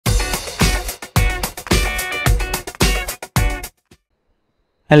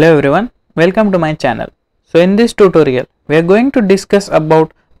Hello everyone, welcome to my channel. So in this tutorial, we are going to discuss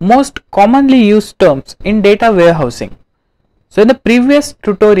about most commonly used terms in data warehousing. So in the previous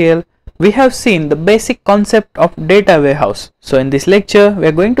tutorial, we have seen the basic concept of data warehouse. So in this lecture, we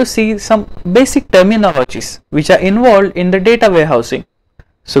are going to see some basic terminologies which are involved in the data warehousing.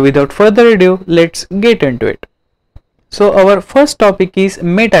 So without further ado, let's get into it. So our first topic is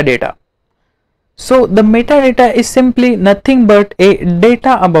metadata. So the metadata is simply nothing but a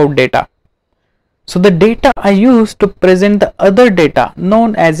data about data. So the data are used to present the other data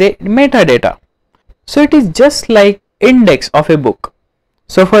known as a metadata. So it is just like index of a book.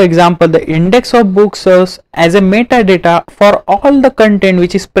 So for example, the index of book serves as a metadata for all the content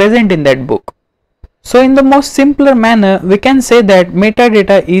which is present in that book. So in the most simpler manner, we can say that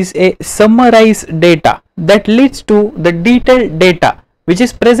metadata is a summarized data that leads to the detailed data which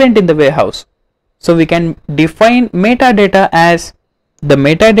is present in the warehouse. So we can define metadata as the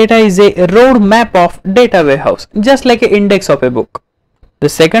metadata is a roadmap of data warehouse, just like an index of a book. The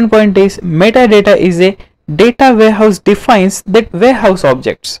second point is metadata is a data warehouse defines that warehouse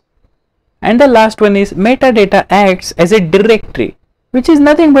objects. And the last one is metadata acts as a directory, which is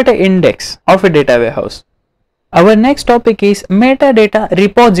nothing but an index of a data warehouse. Our next topic is metadata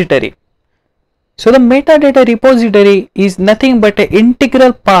repository. So the metadata repository is nothing but an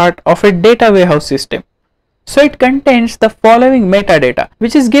integral part of a data warehouse system. So it contains the following metadata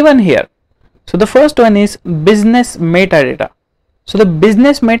which is given here. So the first one is business metadata. So the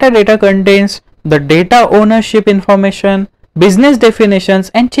business metadata contains the data ownership information, business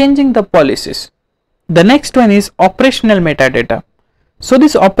definitions and changing the policies. The next one is operational metadata. So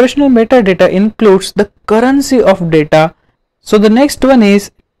this operational metadata includes the currency of data. So the next one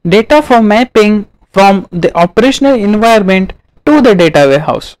is data for mapping from the operational environment to the data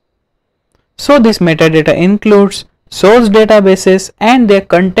warehouse. So this metadata includes source databases and their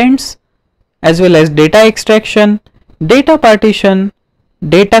contents, as well as data extraction, data partition,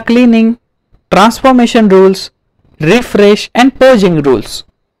 data cleaning, transformation rules, refresh and purging rules.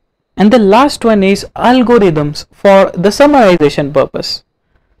 And the last one is algorithms for the summarization purpose.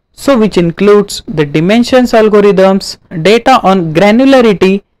 So which includes the dimensions algorithms, data on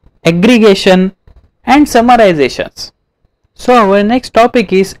granularity, aggregation and summarizations. So our next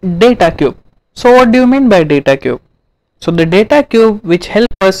topic is data cube. So what do you mean by data cube? So the data cube which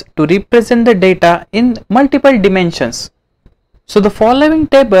helps us to represent the data in multiple dimensions. So the following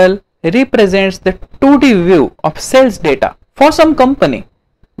table represents the 2D view of sales data for some company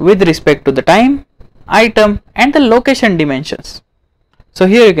with respect to the time, item and the location dimensions. So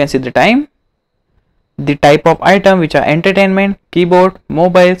here you can see the time, the type of item which are entertainment, keyboard,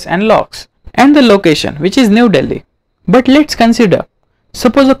 mobiles and locks, and the location which is New Delhi. But let's consider,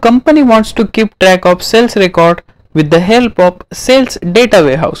 suppose a company wants to keep track of sales record with the help of sales data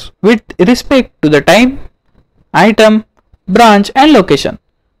warehouse with respect to the time, item, branch and location.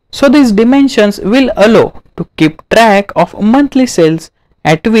 So these dimensions will allow to keep track of monthly sales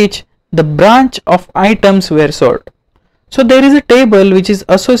at which the branch of items were sold. So there is a table which is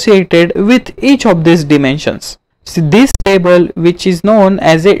associated with each of these dimensions. See this table which is known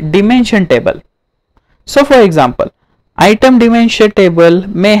as a dimension table. So for example, item dimension table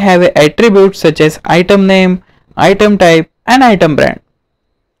may have attributes such as item name, item type and item brand.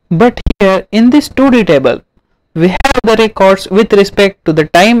 But here in this 2D table, we have the records with respect to the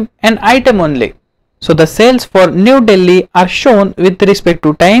time and item only. So the sales for New Delhi are shown with respect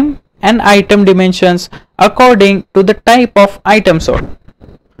to time and item dimensions according to the type of item sold.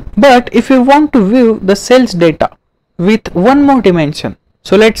 But if you want to view the sales data with one more dimension,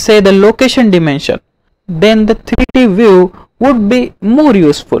 so let's say the location dimension, then the 3D view would be more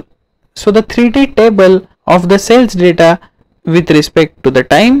useful. So the 3D table of the sales data with respect to the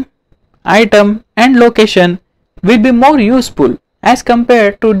time, item and location will be more useful as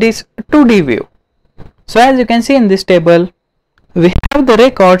compared to this 2D view. So as you can see in this table, we have the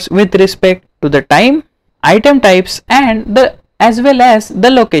records with respect to the time, item types and as well as the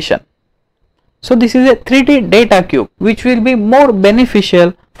location. So this is a 3D data cube which will be more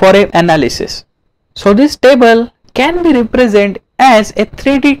beneficial for an analysis. So this table can be represented as a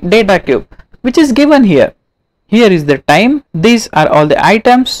 3D data cube which is given here. Here is the time, these are all the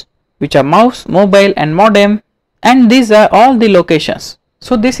items which are mouse, mobile and modem, and these are all the locations.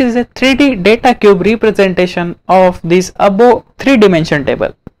 So this is a 3D data cube representation of this above 3-dimension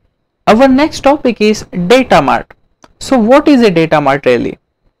table. Our next topic is data mart. So what is a data mart really?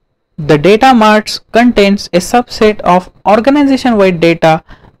 The data marts contains a subset of organization-wide data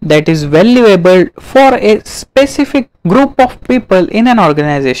that is valuable for a specific group of people in an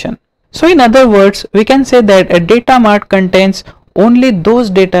organization. So in other words, we can say that a data mart contains only those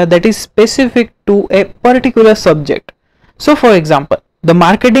data that is specific to a particular subject. So for example, the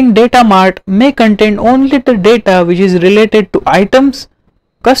marketing data mart may contain only the data which is related to items,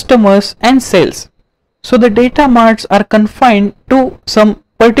 customers and sales. So the data marts are confined to some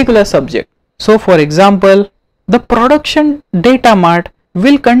particular subject. So for example, the production data mart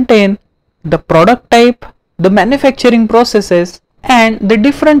will contain the product type, the manufacturing processes and the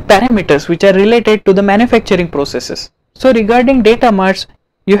different parameters which are related to the manufacturing processes. So regarding data marts,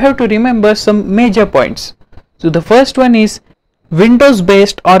 you have to remember some major points. So the first one is Windows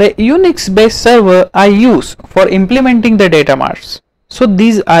based or a Unix based server are used for implementing the data marts. So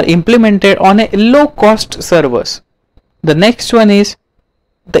these are implemented on a low cost servers. The next one is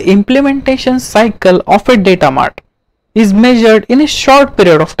the implementation cycle of a data mart is measured in a short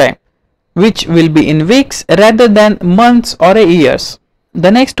period of time, which will be in weeks rather than months or years.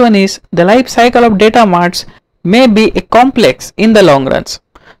 The next one is the life cycle of data marts may be complex in the long runs.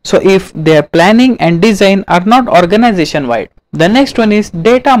 So if their planning and design are not organization wide. The next one is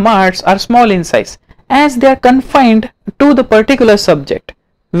data marts are small in size as they are confined to the particular subject,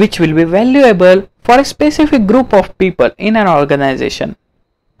 which will be valuable for a specific group of people in an organization.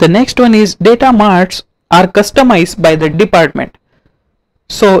 The next one is data marts are customized by the department.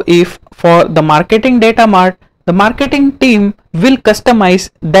 So if for the marketing data mart, the marketing team will customize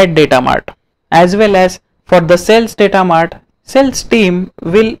that data mart, as well as for the sales data mart, sales team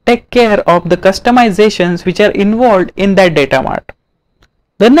will take care of the customizations which are involved in that data mart.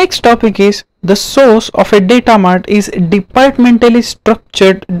 The next topic is the source of a data mart is departmentally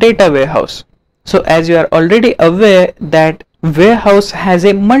structured data warehouse. So as you are already aware that warehouse has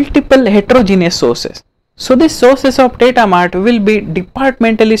a multiple heterogeneous sources. So the sources of data mart will be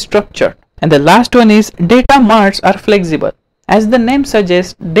departmentally structured. And the last one is data marts are flexible. As the name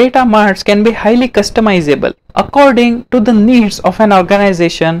suggests, data marts can be highly customizable according to the needs of an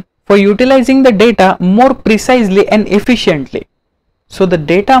organization for utilizing the data more precisely and efficiently. So the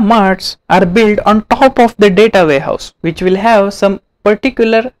data marts are built on top of the data warehouse, which will have some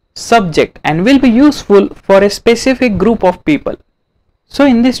particular subject and will be useful for a specific group of people. So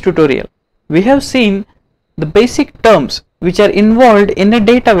in this tutorial, we have seen the basic terms which are involved in a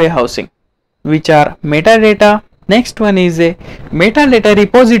data warehousing, which are metadata. Next one is a metadata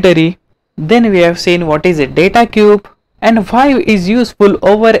repository. Then we have seen what is a data cube and why is useful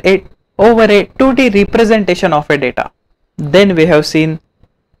over a 2D representation of a data. Then we have seen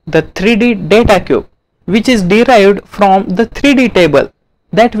the 3D data cube, which is derived from the 3D table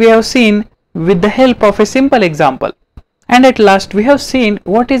that we have seen with the help of a simple example. And at last we have seen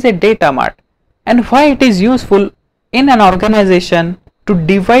what is a data mart and why it is useful in an organization to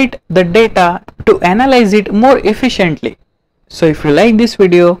divide the data to analyze it more efficiently. So if you like this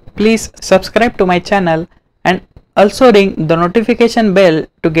video, please subscribe to my channel and also ring the notification bell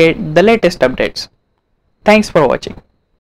to get the latest updates. Thanks for watching.